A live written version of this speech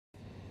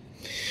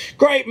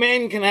Great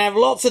men can have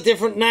lots of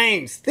different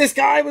names. This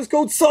guy was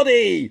called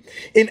Soddy.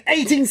 In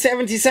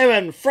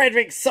 1877,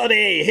 Frederick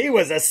Soddy, he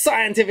was a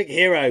scientific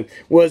hero,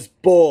 was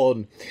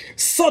born.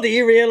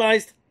 Soddy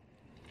realised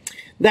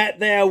that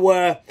there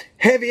were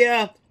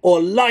heavier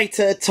or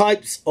lighter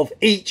types of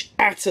each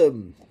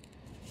atom,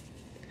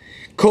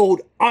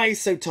 called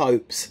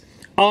isotopes.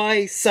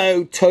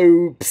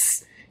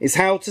 Isotopes is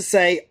how to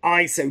say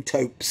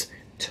isotopes.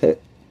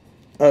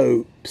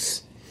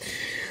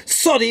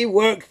 Soddy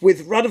worked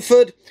with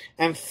Rutherford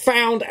and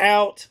found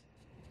out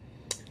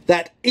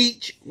that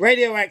each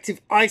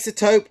radioactive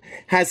isotope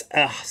has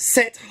a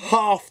set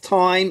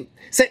time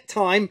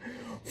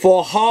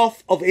for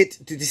half of it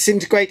to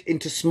disintegrate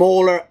into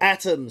smaller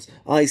atoms.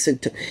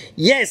 Isotope.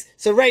 Yes,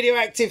 so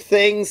radioactive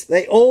things,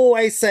 they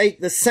always take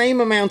the same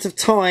amount of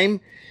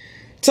time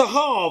to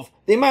halve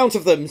the amount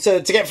of them. So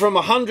to get from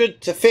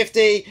 100 to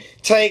 50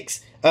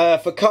 takes,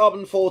 for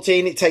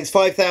carbon-14, it takes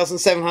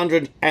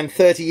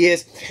 5,730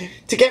 years.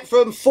 To get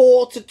from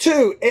 4 to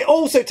 2, it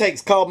also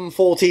takes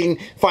carbon-14,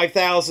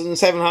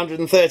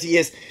 5,730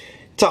 years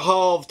to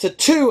halve to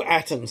 2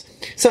 atoms.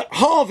 So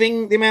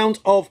halving the amount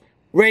of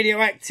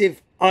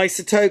radioactive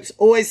isotopes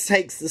always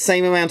takes the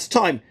same amount of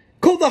time,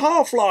 called the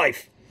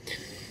half-life.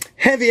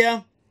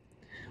 Heavier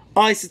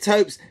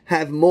isotopes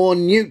have more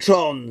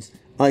neutrons.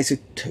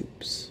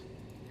 Isotopes.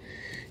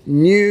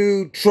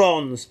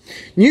 Neutrons.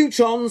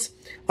 Neutrons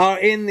are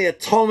in the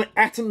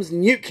atom's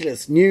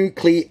nucleus.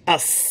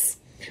 Nucleus.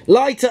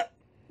 Lighter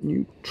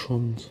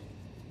neutrons.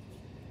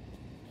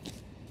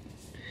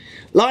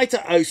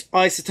 Lighter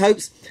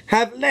isotopes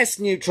have less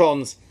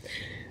neutrons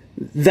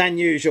than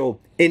usual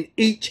in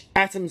each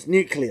atom's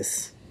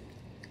nucleus.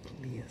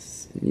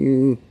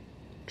 Neutrons.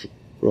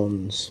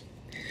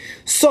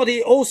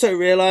 Soddy also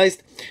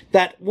realised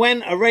that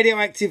when a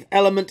radioactive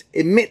element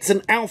emits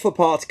an alpha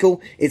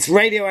particle, its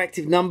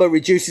radioactive number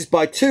reduces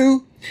by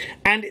 2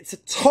 and its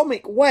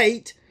atomic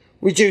weight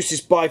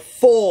reduces by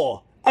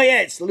 4. Oh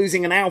yeah, it's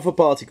losing an alpha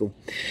particle.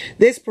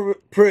 This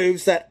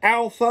proves that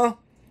alpha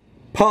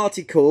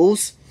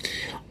particles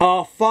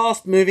are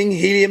fast-moving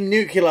helium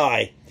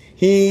nuclei.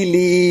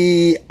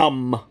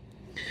 Helium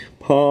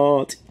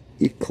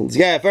particles.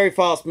 Yeah, very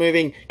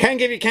fast-moving. Can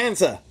give you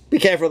cancer. Be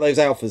careful of those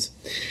alphas.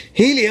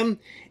 Helium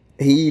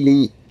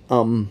is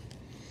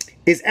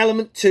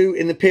element 2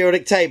 in the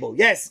periodic table.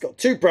 Yes, it's got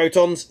 2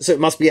 protons, so it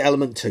must be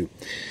element 2.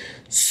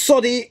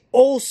 Soddy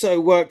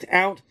also worked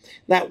out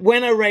that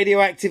when a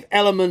radioactive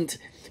element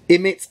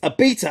emits a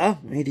beta,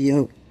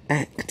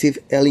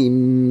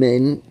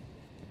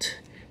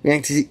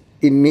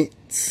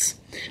 emits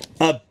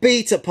a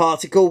beta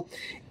particle,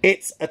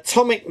 its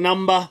atomic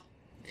number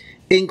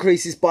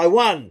increases by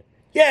 1.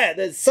 Yeah,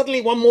 there's suddenly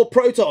 1 more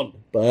proton.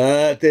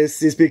 But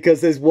this is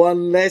because there's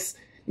 1 less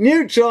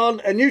neutron.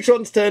 A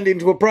neutron's turned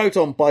into a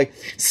proton by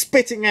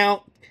spitting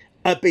out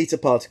a beta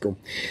particle.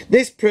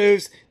 This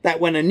proves that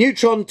when a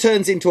neutron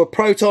turns into a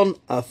proton,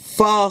 a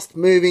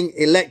fast-moving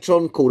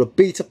electron called a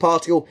beta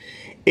particle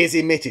is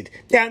emitted.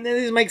 Yeah, and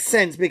this makes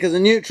sense because a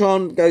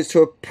neutron goes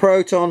to a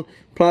proton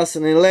plus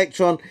an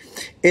electron.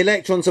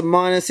 Electrons and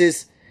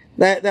minuses,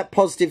 that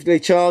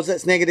positively charged,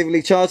 that's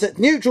negatively charged, that's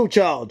neutral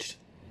charged.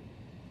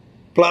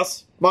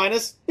 Plus,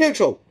 minus,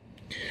 neutral.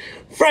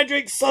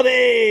 Frederick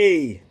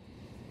Soddy!